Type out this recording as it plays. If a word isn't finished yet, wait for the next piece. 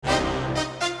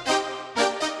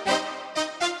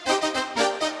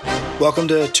Welcome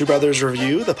to Two Brothers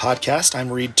Review, the podcast.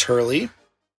 I'm Reed Turley.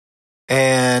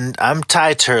 And I'm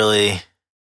Ty Turley.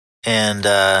 And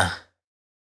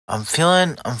I'm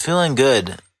feeling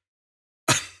good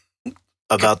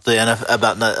about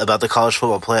the college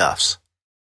football playoffs.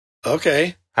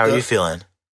 Okay. How are you feeling?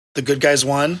 The good guys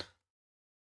won.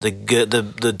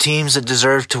 The teams that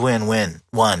deserve to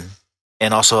won.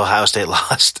 And also Ohio State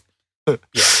lost.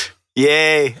 Yeah.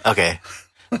 Yay. Okay.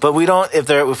 But we don't.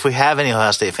 If we have any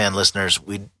Ohio State fan listeners,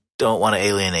 we don't want to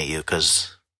alienate you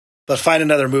because. But find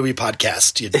another movie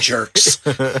podcast, you jerks.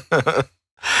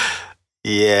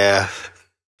 Yeah.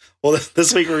 Well,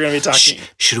 this week we're going to be talking.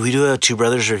 Should we do a Two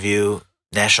Brothers Review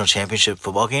national championship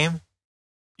football game?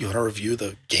 You want to review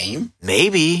the game?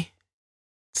 Maybe.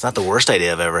 It's not the worst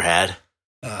idea I've ever had.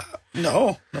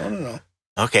 No.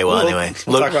 Okay. Well, anyway,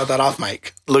 we'll talk about that off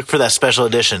mic. Look for that special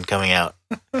edition coming out.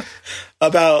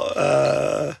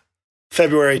 About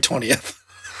February 20th.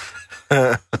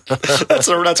 That's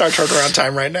our turnaround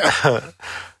time right now.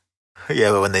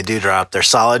 Yeah, but when they do drop, they're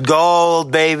solid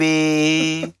gold,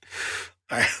 baby.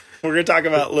 All right. We're going to talk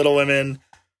about Little Women,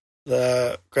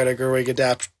 the Greta Gerwig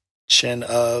adaptation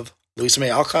of Louisa May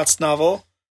Alcott's novel.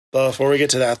 But before we get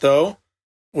to that, though,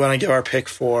 we want to give our pick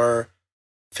for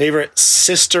favorite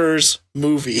sisters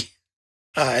movie.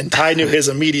 And Ty knew his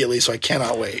immediately, so I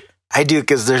cannot wait. I do,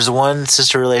 because there's one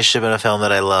sister relationship in a film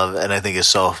that I love and I think is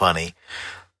so funny,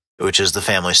 which is The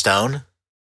Family Stone.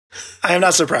 I am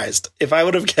not surprised. If I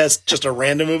would have guessed just a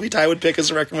random movie Ty would pick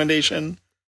as a recommendation,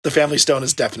 The Family Stone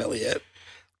is definitely it.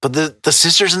 But the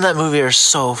sisters in that movie are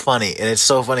so funny, and it's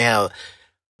so funny how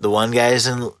the one guy is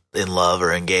in love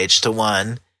or engaged to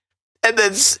one, and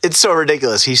then it's so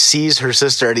ridiculous. He sees her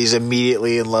sister and he's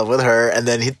immediately in love with her, and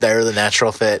then they're the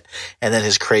natural fit, and then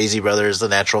his crazy brother is the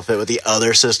natural fit with the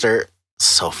other sister.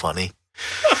 So funny.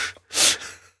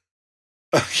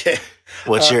 Okay.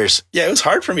 What's yours? Yeah, it was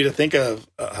hard for me to think of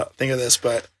this,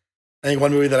 but I think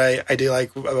one movie that I do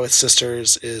like with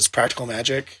sisters is Practical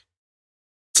Magic.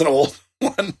 It's an old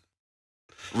one.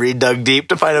 Reed dug deep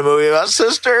to find a movie about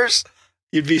sisters.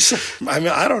 You'd be. I mean,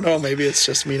 I don't know. Maybe it's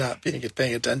just me not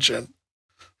paying attention.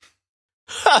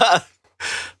 I'm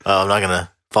not gonna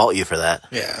fault you for that.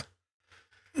 Yeah,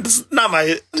 it's not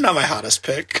my hottest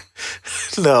pick.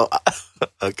 No.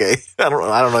 Okay. I don't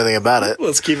know anything about it.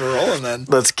 Let's keep it rolling then.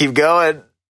 Let's keep going.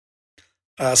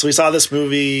 So we saw this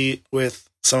movie with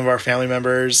some of our family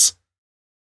members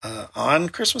on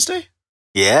Christmas Day.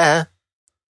 Yeah.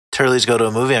 Turleys go to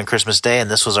a movie on Christmas Day, and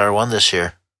this was our one this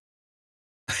year.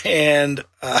 And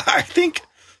I think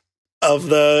of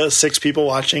the 6 people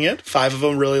watching it, 5 of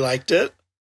them really liked it.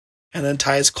 And then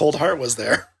Ty's cold heart was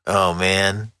there. Oh,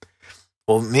 man.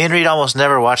 Well, me and Reed almost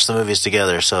never watch the movies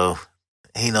together, so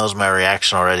he knows my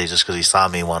reaction already just because he saw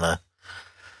me want to,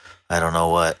 I don't know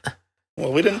what.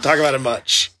 Well, we didn't talk about it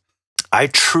much. I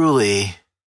truly,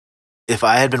 if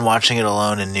I had been watching it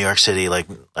alone in New York City like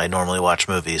I normally watch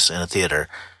movies in a theater,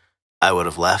 I would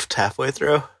have left halfway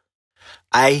through.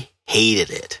 I hated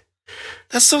it.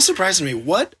 That's so surprising to me.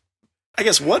 What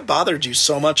bothered you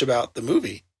so much about the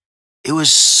movie? It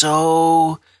was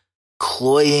so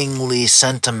cloyingly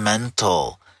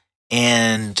sentimental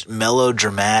and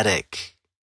melodramatic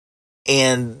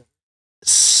and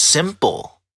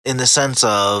simple in the sense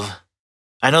of,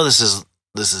 I know this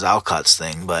is Alcott's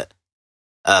thing, but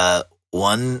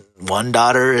one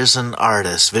daughter is an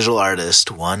artist, visual artist,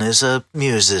 one is a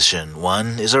musician,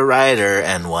 one is a writer,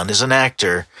 and one is an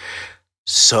actor.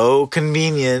 So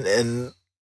convenient, and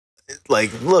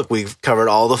like, look, we've covered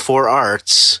all the 4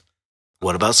 arts.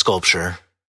 What about sculpture?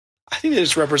 I think they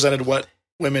just represented what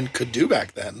women could do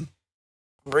back then.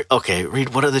 Okay,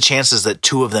 Reed, what are the chances that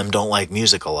 2 of them don't like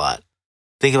music a lot?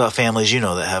 Think about families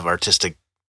that have artistic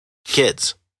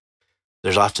kids.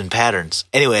 There's often patterns.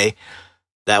 Anyway,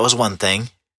 that was one thing.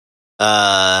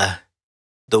 I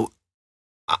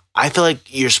feel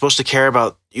like you're supposed to care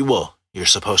about you. Well, you're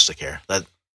supposed to care. That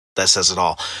says it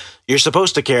all. You're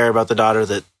supposed to care about the daughter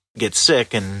that gets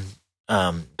sick, and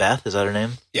Beth, is that her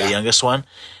name? Yeah. The youngest one,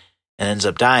 and ends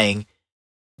up dying.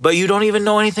 But you don't even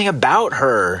know anything about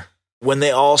her when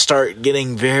they all start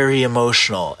getting very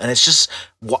emotional. And it's just,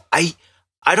 I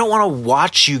don't want to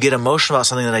watch you get emotional about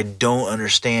something that I don't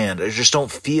understand. I just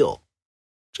don't feel.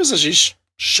 Just as she's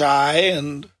shy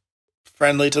and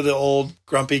friendly to the old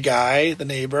grumpy guy, the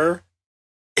neighbor.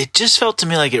 It just felt to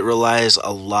me like it relies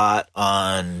a lot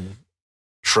on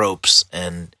tropes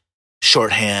and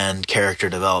shorthand character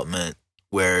development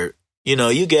where,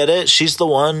 you get it. She's the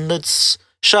one that's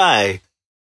shy.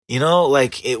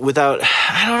 Like it without,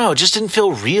 I don't know, it just didn't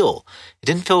feel real. It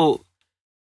didn't feel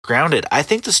grounded. I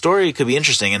think the story could be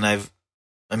interesting, and I've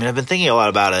been thinking a lot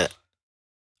about it.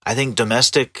 I think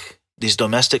these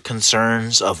domestic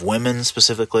concerns of women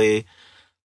specifically,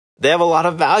 they have a lot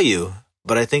of value,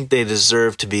 but I think they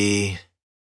deserve to be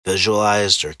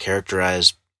visualized or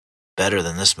characterized better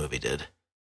than this movie did.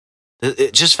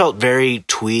 It just felt very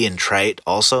twee and trite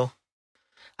also.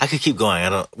 I could keep going.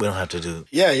 We don't have to do.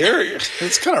 Yeah,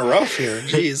 it's kind of rough here.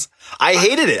 Jeez. I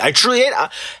hated it. I truly hate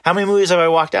it. How many movies have I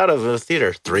walked out of a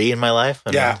theater? 3 in my life?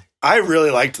 I really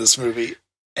liked this movie.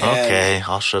 Okay,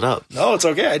 I'll shut up. No, it's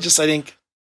okay. I think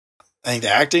the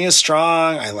acting is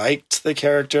strong. I liked the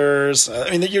characters. I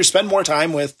mean, you spend more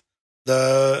time with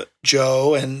the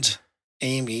Joe and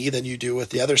Amy than you do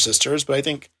with the other sisters, but I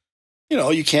think,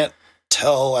 you can't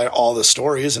tell all the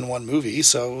stories in one movie,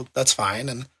 so that's fine.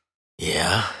 And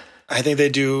yeah, I think they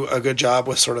do a good job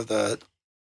with sort of the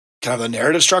kind of the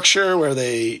narrative structure where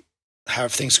they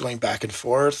have things going back and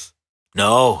forth.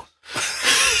 No.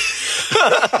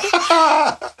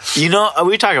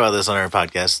 We talk about this on our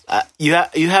podcast. You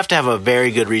have to have a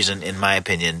very good reason, in my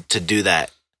opinion, to do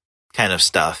that kind of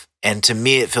stuff. And to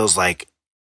me, it feels like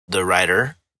the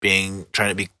writer trying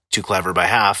to be too clever by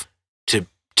half to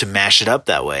mash it up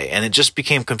that way. And it just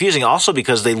became confusing also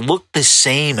because they look the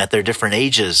same at their different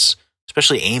ages,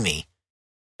 especially Amy.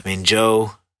 I mean,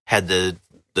 Joe had the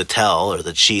tell or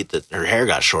the cheat that her hair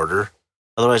got shorter.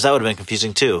 Otherwise, that would have been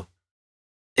confusing too.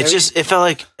 It felt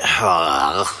like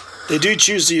they do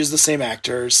choose to use the same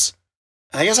actors.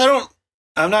 I guess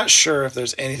I'm not sure if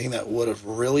there's anything that would have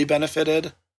really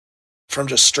benefited from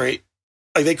just straight,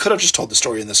 like they could have just told the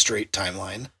story in the straight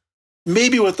timeline.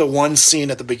 Maybe with the one scene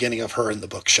at the beginning of her in the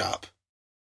bookshop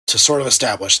to sort of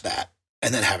establish that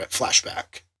and then have it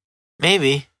flashback.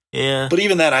 Maybe. Yeah. But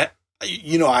even then, I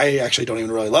actually don't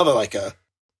even really love it, like a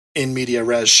in media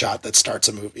res shot that starts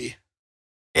a movie.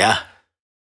 Yeah.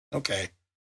 Okay.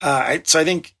 So I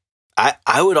think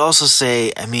I would also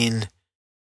say, I mean,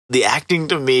 the acting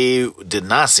to me did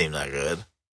not seem that good.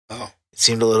 Oh, it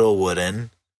seemed a little wooden.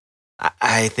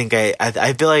 I think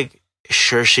I feel like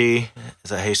Saoirse, is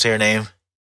that how you say her name?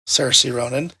 Saoirse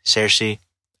Ronan. Saoirse.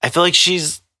 I feel like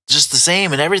she's just the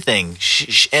same in everything.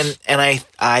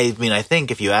 I mean, I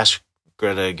think if you ask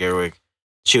Greta Gerwig,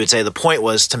 she would say the point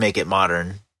was to make it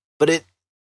modern, but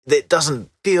it doesn't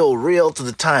feel real to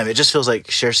the time. It just feels like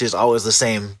Saoirse is always the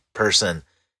same person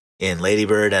in Lady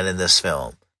Bird and in this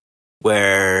film,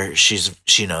 where she's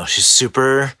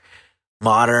super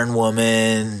modern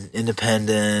woman,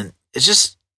 independent. It's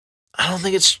just, I don't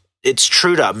think it's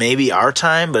true to maybe our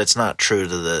time, but it's not true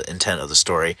to the intent of the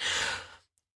story.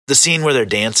 The scene where they're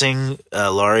dancing,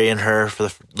 Laurie and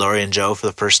Joe for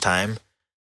the first time,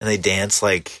 and they dance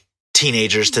like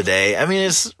teenagers today. I mean,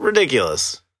 it's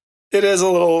ridiculous. It is a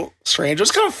little strange.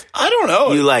 It's kind of, I don't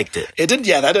know. You liked it. It didn't.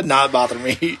 Yeah, that did not bother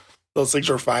me. Those things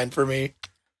were fine for me.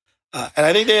 And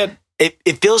I think they had.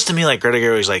 It feels to me like Greta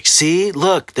Gerwig's like, see,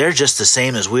 look, they're just the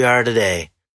same as we are today.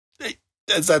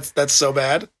 That's so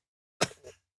bad.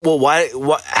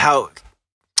 Well, how?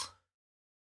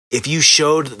 If you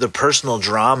showed the personal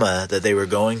drama that they were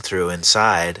going through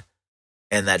inside,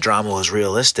 and that drama was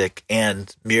realistic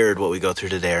and mirrored what we go through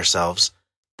today ourselves,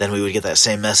 then we would get that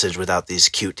same message without these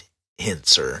cute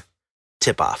hints or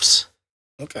tip-offs.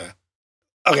 Okay,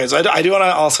 so I do want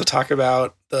to also talk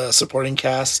about the supporting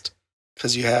cast,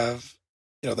 because you have,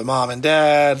 the mom and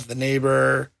dad, the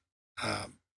neighbor.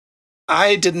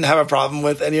 I didn't have a problem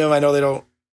with any of them. I know they don't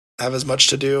have as much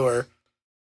to do, or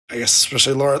I guess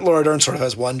especially Laura Dern sort of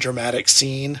has one dramatic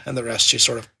scene, and the rest she's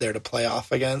sort of there to play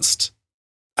off against.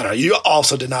 I don't know. You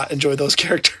also did not enjoy those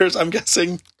characters, I'm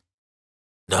guessing.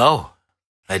 No,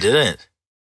 I didn't.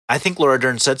 I think Laura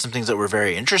Dern said some things that were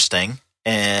very interesting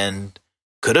and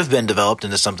could have been developed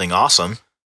into something awesome.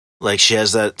 Like she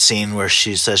has that scene where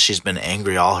she says she's been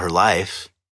angry all her life,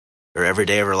 or every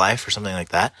day of her life, or something like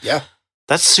that. Yeah.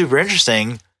 That's super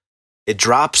interesting. It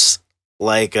drops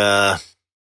like, I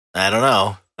don't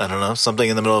know, something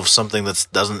in the middle of something that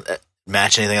doesn't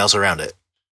match anything else around it.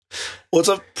 Well, it's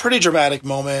a pretty dramatic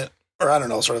moment, or I don't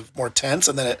know, sort of more tense,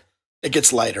 and then it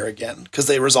gets lighter again, because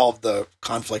they resolve the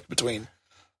conflict between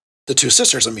the two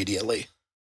sisters immediately.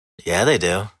 Yeah, they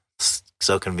do. It's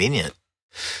so convenient.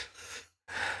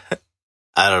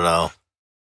 I don't know.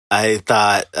 I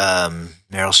thought Meryl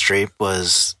Streep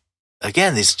was,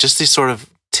 again, these sort of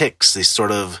tics, these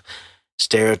sort of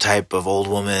stereotype of old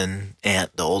woman, the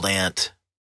old aunt,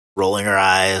 rolling her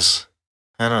eyes.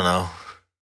 I don't know.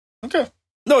 Okay.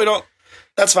 No, we don't.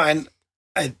 That's fine.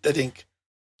 I think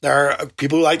there are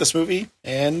people who like this movie,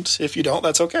 and if you don't,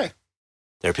 that's okay.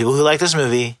 There are people who like this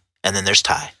movie, and then there's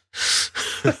Ty.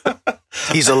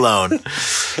 He's alone.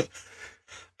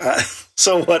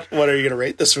 So what are you going to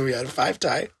rate this movie out of 5,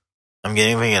 Ty? I'm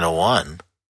giving it a 1.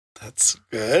 That's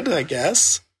good, I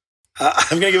guess.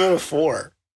 I'm going to give it a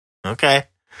 4. Okay.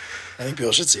 I think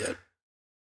people should see it.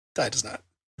 Ty does not.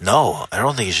 No, I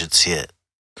don't think you should see it.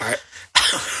 All right.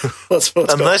 let's go.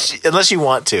 Unless you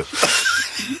want to.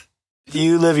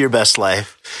 You live your best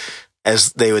life,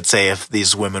 as they would say if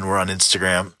these women were on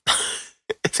Instagram.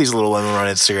 If these little women were on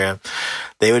Instagram,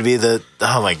 they would be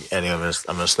anyway,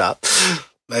 I'm gonna stop.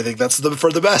 I think that's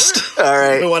for the best. All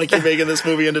right. I want to keep making this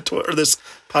movie or this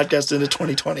podcast into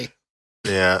 2020.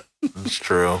 Yeah, it's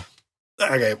true.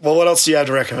 Okay. Well, what else do you have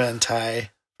to recommend,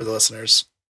 Ty, for the listeners?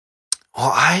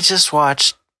 Well, I just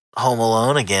watched Home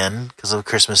Alone again because of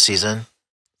Christmas season.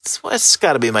 It's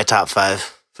got to be my top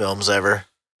 5 films ever.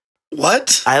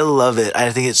 What? I love it.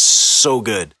 I think it's so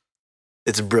good.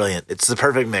 It's brilliant. It's the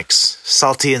perfect mix.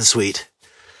 Salty and sweet.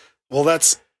 Well,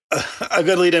 that's a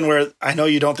good lead in where I know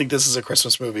you don't think this is a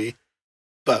Christmas movie,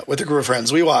 but with a group of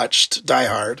friends, we watched Die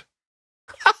Hard.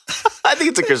 I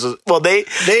think it's a Christmas. Well, they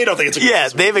don't think it's a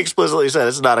Christmas movie. They've explicitly said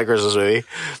it's not a Christmas movie.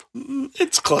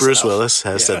 It's close Bruce enough. Willis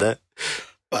has said that.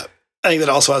 But I think that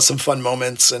also has some fun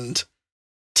moments, and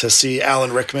to see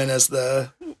Alan Rickman as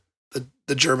the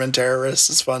German terrorist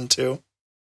is fun too.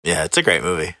 Yeah, it's a great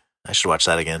movie. I should watch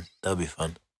that again. That would be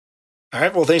fun. All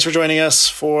right. Well, thanks for joining us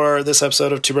for this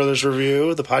episode of Two Brothers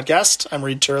Review, the podcast. I'm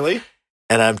Reed Turley.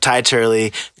 And I'm Ty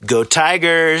Turley. Go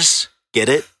Tigers. Get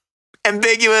it?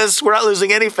 Ambiguous. We're not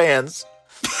losing any fans.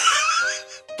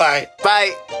 Bye.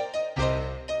 Bye.